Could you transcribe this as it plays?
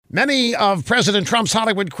Many of President Trump's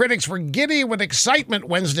Hollywood critics were giddy with excitement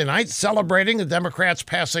Wednesday night, celebrating the Democrats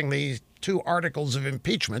passing the 2 articles of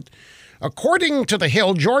impeachment. According to The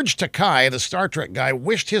Hill, George Takei, the Star Trek guy,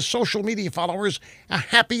 wished his social media followers a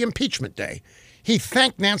happy impeachment day. He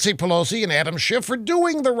thanked Nancy Pelosi and Adam Schiff for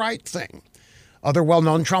doing the right thing. Other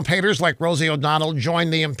well-known Trump haters like Rosie O'Donnell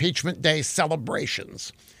joined the impeachment day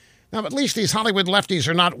celebrations. Now, at least these Hollywood lefties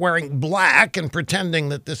are not wearing black and pretending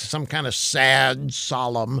that this is some kind of sad,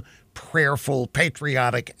 solemn, prayerful,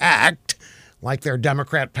 patriotic act like their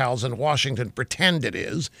Democrat pals in Washington pretend it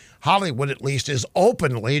is. Hollywood, at least, is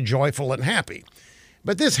openly joyful and happy.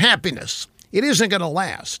 But this happiness, it isn't going to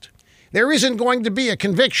last. There isn't going to be a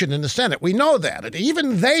conviction in the Senate. We know that, and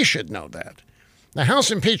even they should know that. The House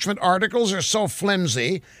impeachment articles are so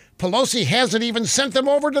flimsy, Pelosi hasn't even sent them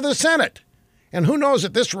over to the Senate. And who knows,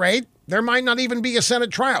 at this rate, there might not even be a Senate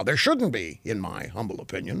trial. There shouldn't be, in my humble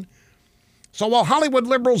opinion. So while Hollywood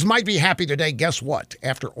liberals might be happy today, guess what?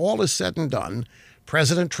 After all is said and done,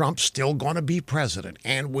 President Trump's still going to be president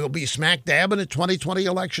and will be smack dab in the 2020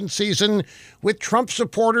 election season with Trump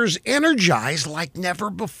supporters energized like never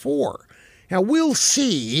before. Now, we'll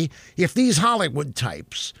see if these Hollywood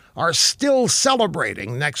types are still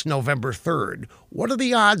celebrating next November 3rd. What are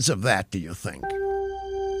the odds of that, do you think?